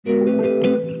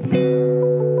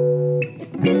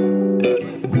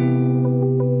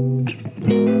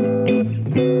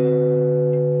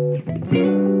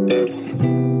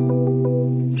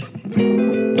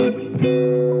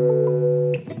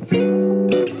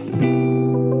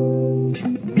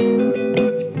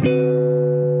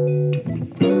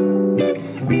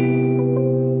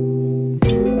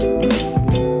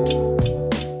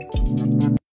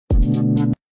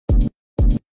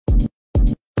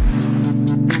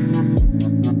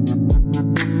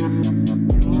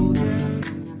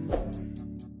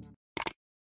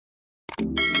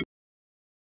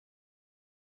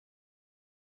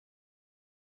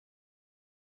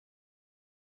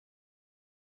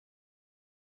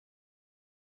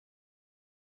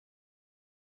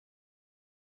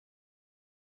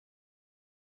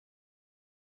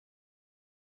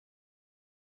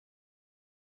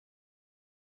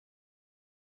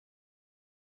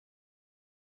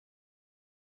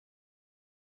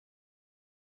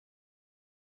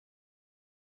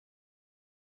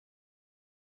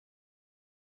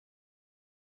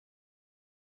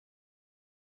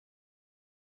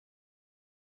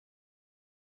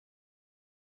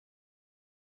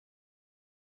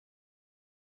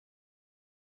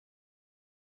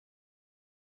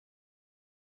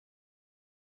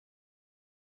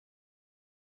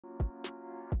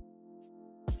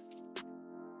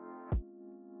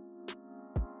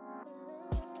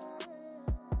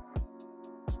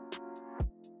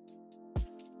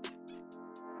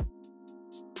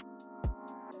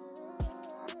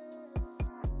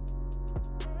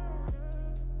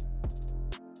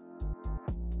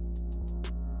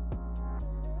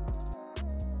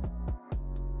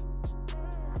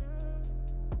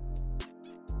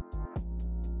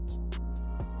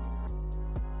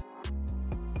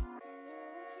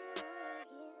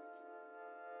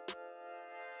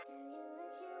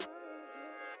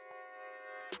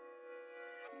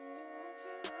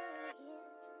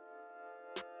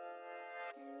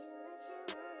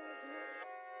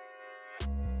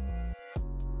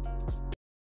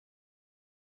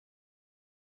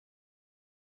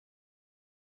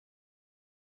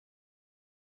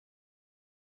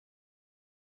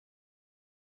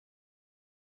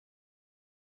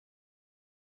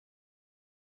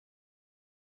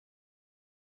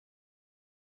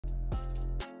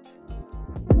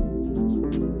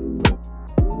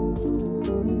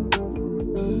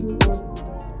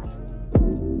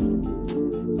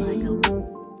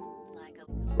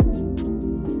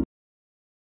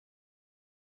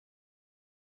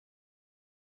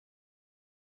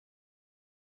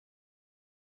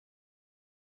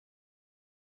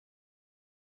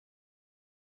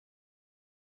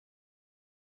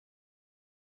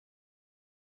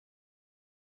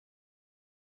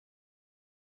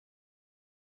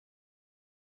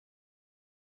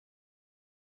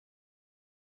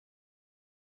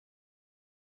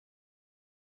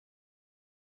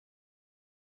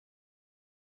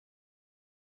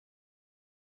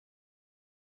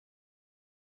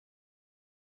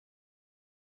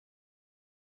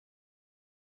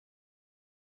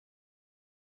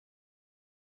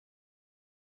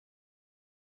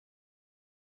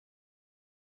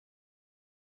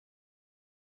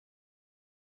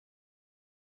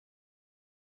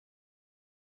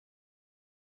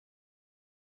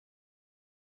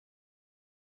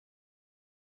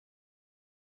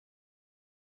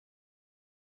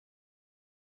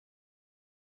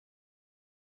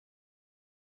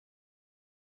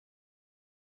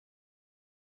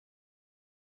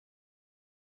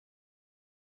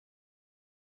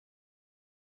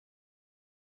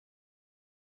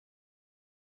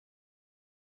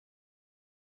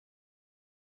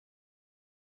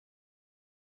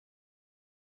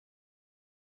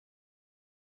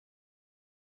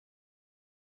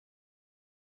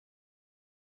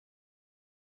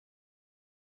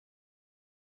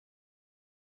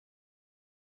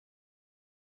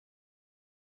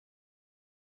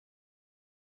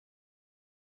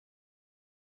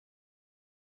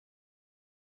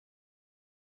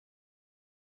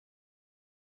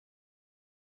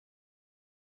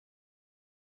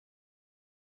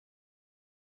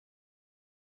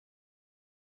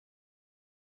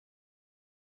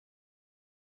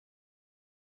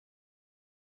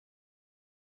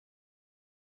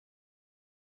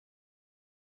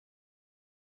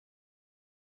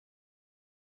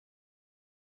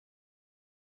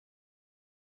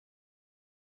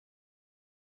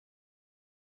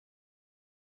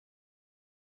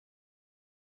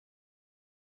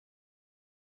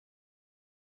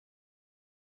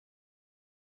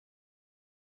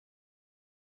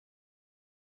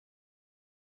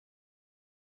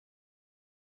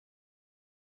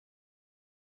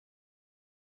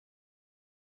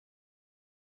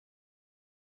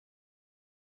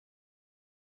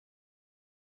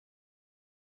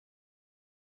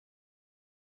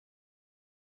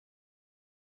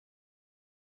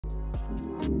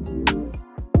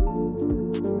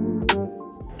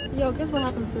Yo, guess what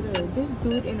happened today? This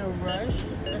dude in a rush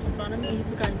that's in front of me, he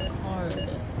forgot his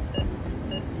card.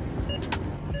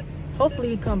 Hopefully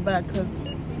he come back, because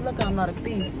look, I'm not a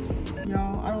thief.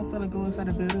 Y'all, I don't feel like going inside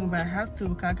the building, but I have to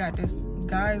because I got this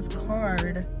guy's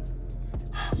card.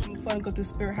 I'm gonna go to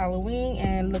Spirit Halloween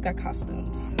and look at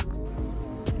costumes.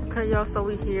 Okay, y'all, so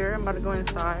we here. I'm about to go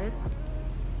inside.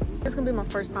 It's gonna be my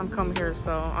first time coming here,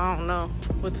 so I don't know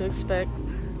what to expect.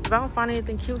 If I don't find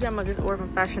anything cute, I'm gonna just order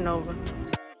from Fashion Nova.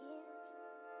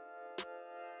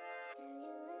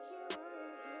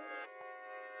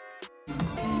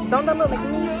 Don't that look like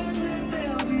me?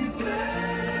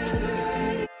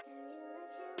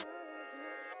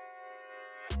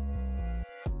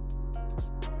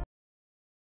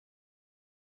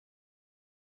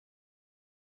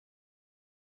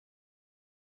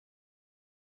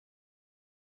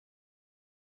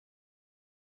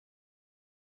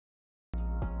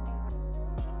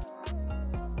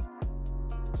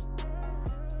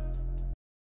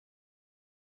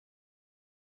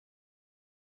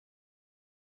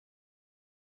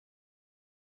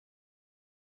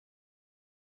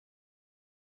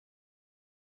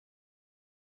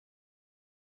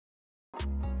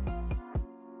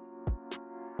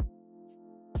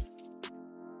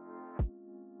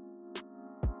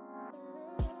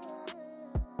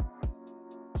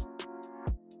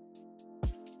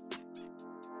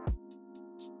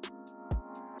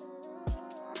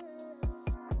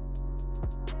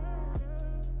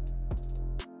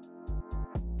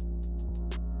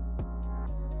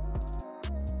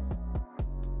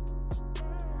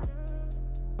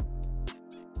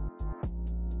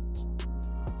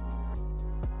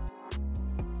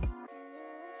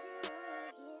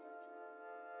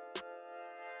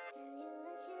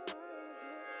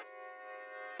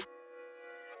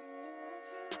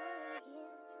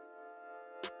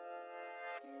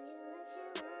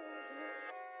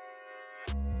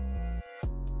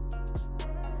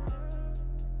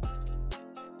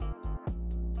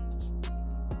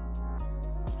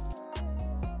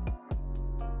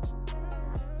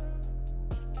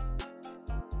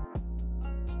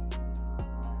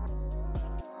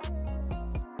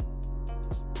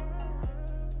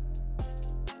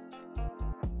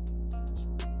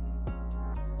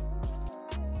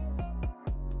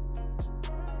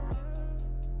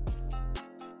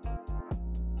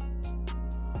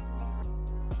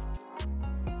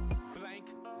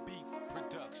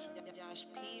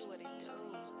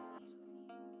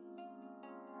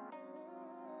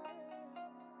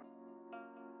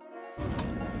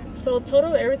 So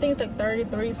total everything's like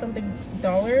 33 something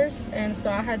dollars, and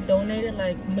so I had donated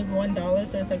like maybe $1,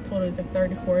 so it's like total is like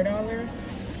 $34.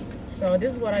 So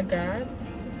this is what I got: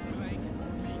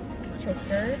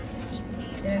 choker,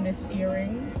 and this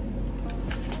earring,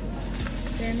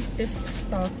 and this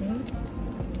stocking.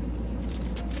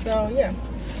 So yeah,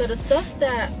 so the stuff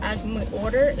that I'm gonna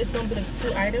order is gonna be like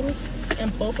 2 items,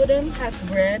 and both of them has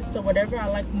red. So whatever I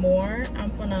like more, I'm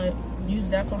gonna use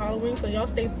that for Halloween. So y'all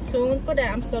stay tuned for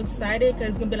that. I'm so excited because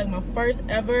it's gonna be like my first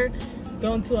ever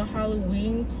going to a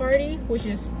Halloween party, which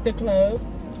is the club.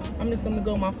 I'm just gonna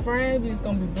go with my friends. We're just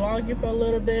gonna be vlogging for a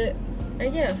little bit,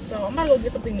 and yeah, so I'm gonna go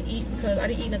get something to eat because I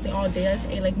didn't eat nothing all day. I just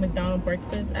ate like McDonald's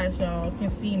breakfast, as y'all can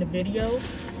see in the video.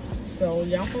 So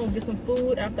yeah, I'm gonna get some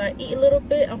food. After I eat a little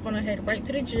bit, I'm gonna head right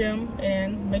to the gym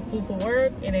and make food for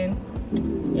work, and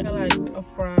then yeah, like a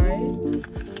fried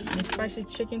spicy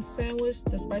chicken sandwich,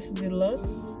 the spicy deluxe.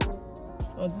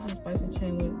 Oh, this is spicy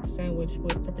sandwich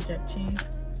with pepper jack cheese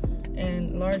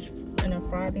and large, and a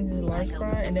fry. I think this is a large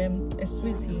fry, and then a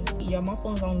sweet tea. Yeah, my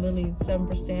phone's on literally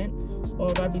 7%,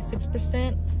 or about to be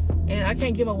 6%, and I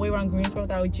can't give away around Greensboro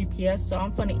without a GPS. So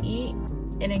I'm gonna eat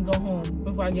and then go home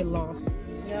before I get lost.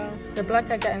 Yeah, the black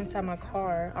cat got inside my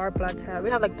car. Our black cat. We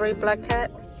have like 3 black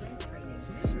cats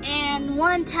and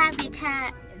 1 tabby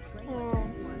cat. Oh.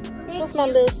 That's my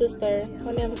little sister.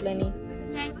 Her name is Lenny.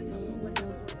 Okay.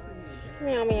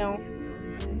 Meow meow.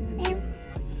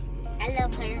 I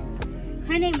love her.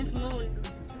 Her name is Moon.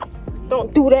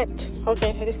 Don't do that.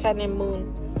 Okay, this cat named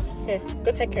Moon. Here,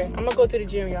 go take her. I'm gonna go to the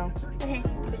gym, y'all. Okay.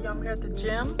 So y'all, I'm here at the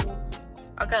gym.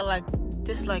 I got like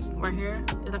this, like right here.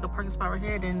 It's like a parking spot right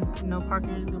here. Then no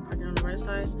parking on the right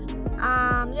side.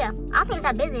 Yeah. I don't think it's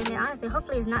that busy in here, honestly.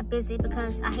 Hopefully it's not busy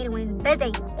because I hate it when it's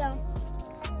busy. Yeah.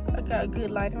 I got a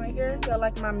good lighting right here. Y'all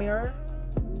like my mirror?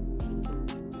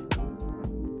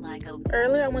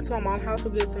 Earlier I went to my mom's house to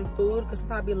get some food because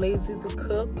sometimes I be lazy to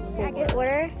cook. I did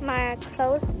order my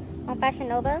clothes on Fashion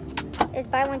Nova. It's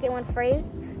buy one get one free.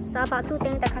 So I bought 2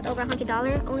 things that cost over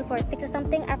 $100, only for 60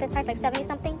 something after tax like 70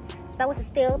 something. So that was a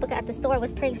steal because at the store it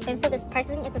was pretty expensive. This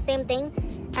pricing is the same thing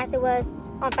as it was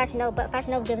on Fashion Nova, but Fashion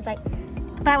Nova gives like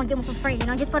buy one get one for free, you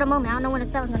know, just for the moment. I don't know when the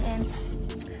sale's gonna end.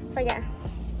 So yeah.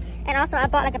 And also I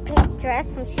bought like a pink dress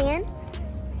from Shein,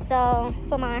 so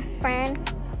for my friend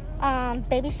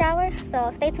baby shower.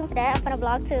 So stay tuned for that. I'm gonna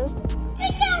vlog too. Hey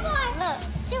Cowboy! Look,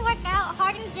 she worked out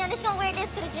hard in the gym. She's gonna wear this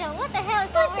to the gym. What the hell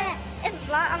is that?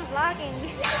 It's I'm vlogging.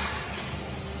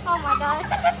 Oh my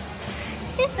god.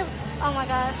 She's the oh my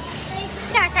god.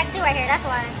 She got a tattoo right here, that's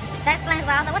why. That explains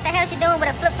why. I was like, what the hell is she doing with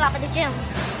a flip flop at the gym?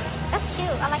 That's cute.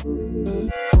 I like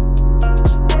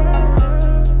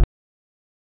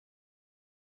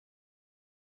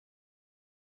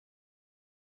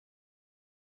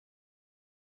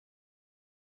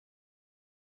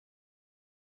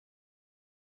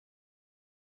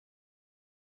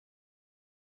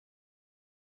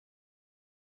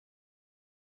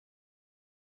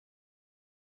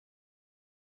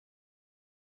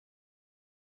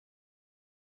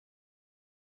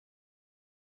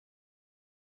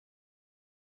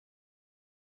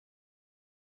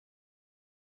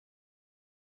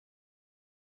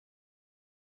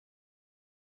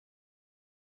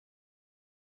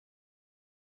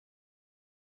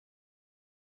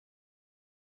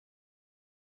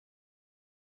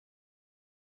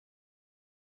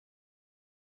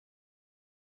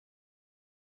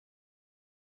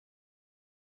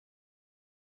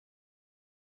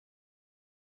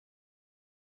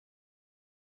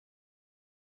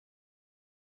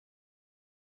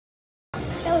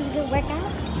that was a good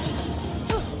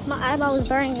workout. My eyeball was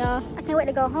burning, y'all. I can't wait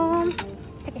to go home,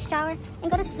 take a shower,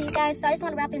 and go to sleep, guys. So I just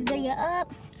want to wrap this video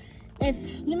up. If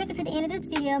you make it to the end of this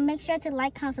video, make sure to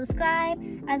like, comment, subscribe.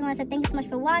 I just want to say thank you so much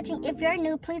for watching. If you're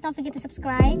new, please don't forget to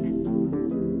subscribe.